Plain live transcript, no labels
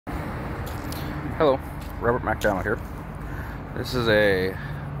Hello, Robert MacDonald here. This is a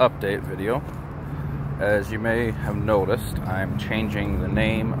update video. As you may have noticed, I'm changing the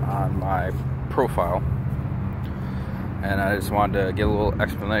name on my profile, and I just wanted to give a little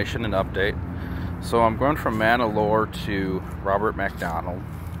explanation and update. So I'm going from Mandalore to Robert MacDonald.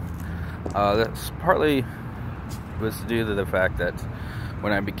 That's partly was due to the fact that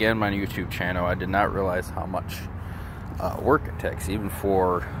when I began my YouTube channel, I did not realize how much work it takes, even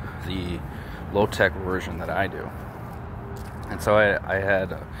for the low-tech version that I do. And so I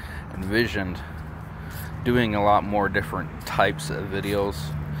had envisioned doing a lot more different types of videos,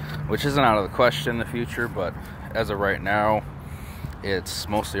 which isn't out of the question in the future, but as of right now, it's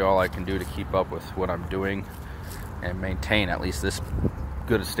mostly all I can do to keep up with what I'm doing and maintain at least this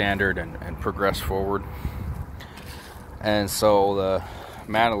good a standard and progress forward. And so the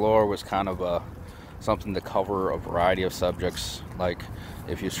Mandalore was kind of something to cover a variety of subjects. Like,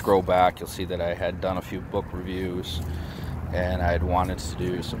 if you scroll back, you'll see that I had done a few book reviews, and I had wanted to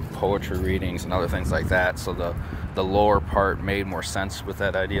do some poetry readings and other things like that, so the lower part made more sense with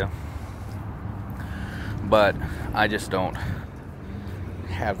that idea. But I just don't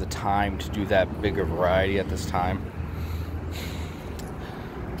have the time to do that big a variety at this time.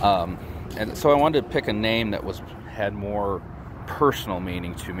 And so I wanted to pick a name that had more personal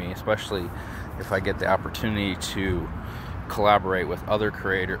meaning to me, especially if I get the opportunity to collaborate with other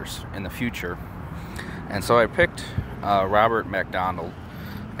creators in the future. And so I picked Robert MacDonald,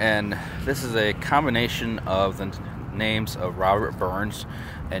 and this is a combination of the names of Robert Burns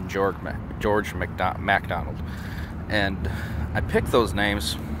and George MacDonald. And I picked those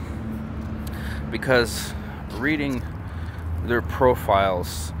names because reading their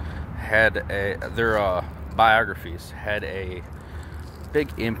profiles their biographies had a big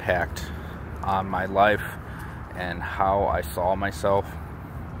impact on my life and how I saw myself,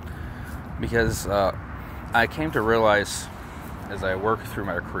 because I came to realize as I worked through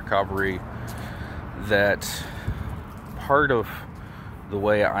my recovery that part of the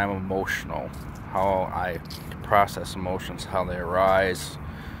way I'm emotional, how I process emotions, how they arise,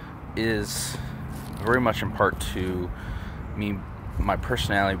 is very much in part to me, my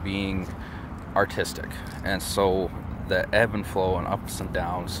personality being artistic. And so the ebb and flow and ups and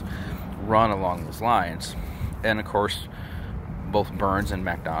downs run along those lines. And of course, both Burns and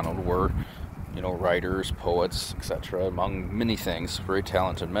MacDonald were, writers, poets, etc., among many things, very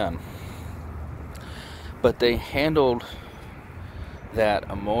talented men. But they handled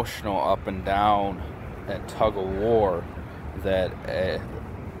that emotional up and down and tug of war that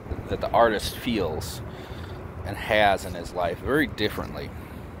the artist feels and has in his life very differently.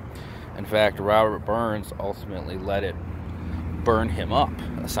 In fact, Robert Burns ultimately let it burn him up,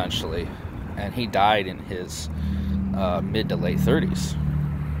 essentially, and he died in his mid to late 30s.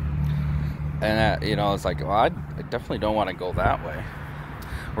 And it's like, well, I definitely don't want to go that way.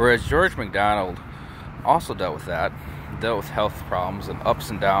 Whereas George MacDonald also dealt with that, dealt with health problems and ups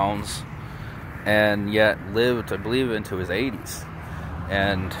and downs, and yet lived, I believe, into his 80s,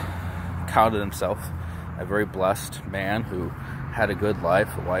 and counted himself a very blessed man who had a good life,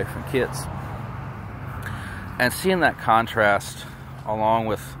 a wife and kids. And seeing that contrast, along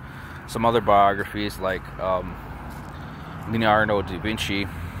with some other biographies like Leonardo da Vinci,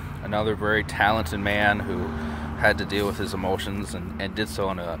 another very talented man who had to deal with his emotions and did so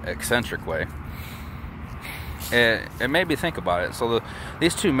in an eccentric way, it made me think about it. So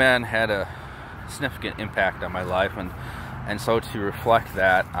these two men had a significant impact on my life, and so to reflect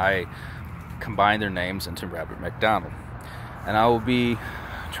that, I combined their names into Robert MacDonald. And I will be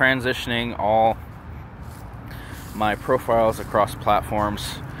transitioning all my profiles across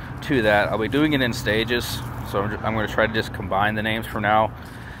platforms to that. I'll be doing it in stages, so I'm going to try to just combine the names for now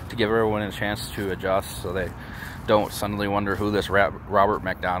to give everyone a chance to adjust, so they don't suddenly wonder who this Robert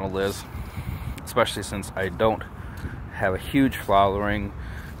MacDonald is, especially since I don't have a huge following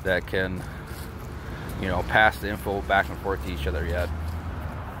that can pass the info back and forth to each other yet.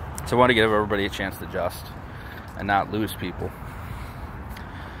 So I want to give everybody a chance to adjust and not lose people.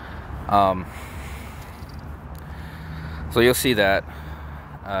 So you'll see that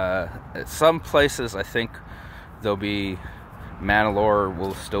at some places I think there'll be Mandalore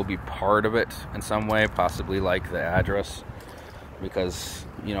will still be part of it in some way, possibly like the address, because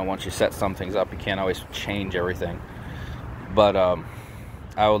once you set some things up, you can't always change everything. But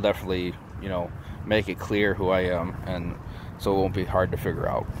I will definitely make it clear who I am, and so it won't be hard to figure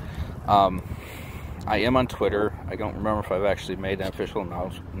out. I am on Twitter. I don't remember if I've actually made an official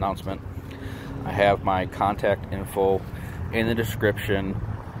announcement. I have my contact info in the description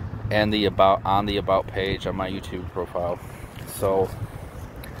and on the about page on my YouTube profile. So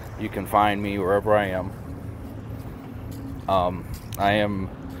You can find me wherever I am. I am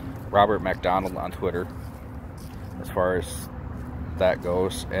Robert MacDonald on Twitter, as far as that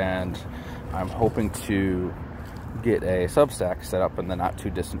goes, and I'm hoping to get a Substack set up in the not too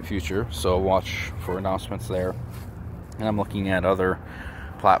distant future, so watch for announcements there. And I'm looking at other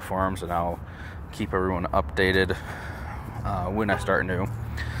platforms, and I'll keep everyone updated when I start new.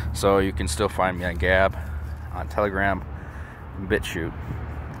 So you can still find me on Gab, on Telegram, Bitchute,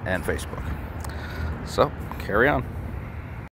 and Facebook. So carry on.